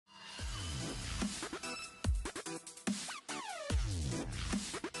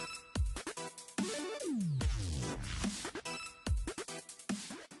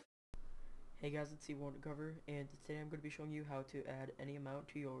Hey guys, it's EVOUndercover, and today I'm going to be showing you how to add any amount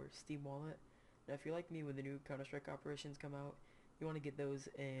to your Steam wallet. Now if you're like me, when the new Counter-Strike operations come out, you want to get those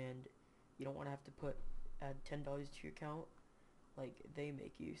and you don't want to have to add $10 to your account like they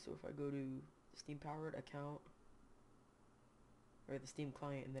make you. So if I go to Steam Powered account, or the Steam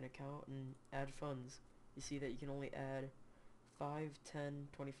client and then account and add funds, you see that you can only add 5, 10,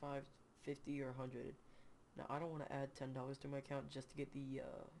 25, 50, or 100. Now I don't want to add $10 to my account just to get the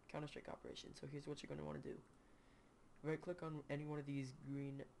Counter-Strike operation, so here's what you're going to want to do. Right click on any one of these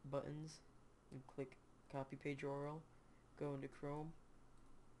green buttons and click copy page URL, go into Chrome,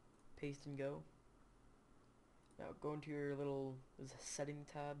 paste and go. Now go into your little, there's a setting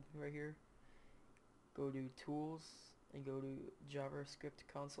tab right here, go to tools and go to JavaScript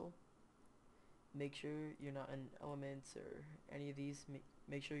console. Make sure you're not in Elements or any of these,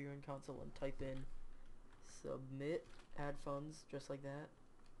 make sure you're in console and type in submitAddFunds, just like that,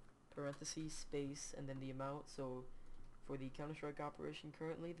 parentheses, space, and then the amount. So for the Counter-Strike operation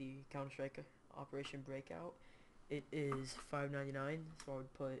currently, the Counter-Strike operation breakout, it is $5.99, so I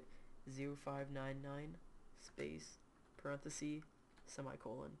would put 0599 space parenthesis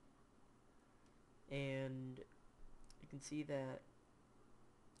semicolon, and you can see that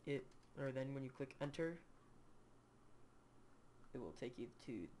then when you click enter, it will take you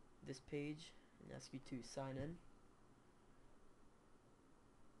to this page and ask you to sign in.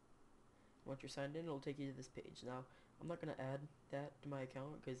 Once you're signed in, it'll take you to this page. Now, I'm not going to add that to my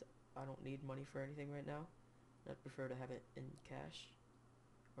account because I don't need money for anything right now. I'd prefer to have it in cash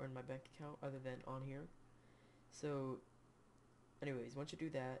or in my bank account other than on here. So, anyways, once you do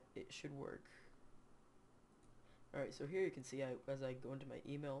that, it should work. Alright, so here you can see as I go into my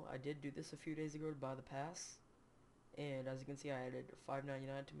email, I did do this a few days ago to buy the pass. And as you can see, I added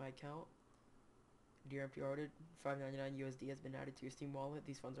 $5.99 to my account. Dear empty ordered, $5.99 USD has been added to your Steam wallet.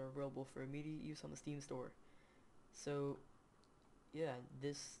 These funds are available for immediate use on the Steam store. So, yeah,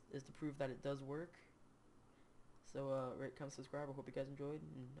 this is to prove that it does work. So, rate, comment, subscribe. I hope you guys enjoyed,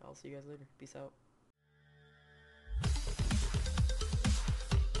 and I'll see you guys later. Peace out.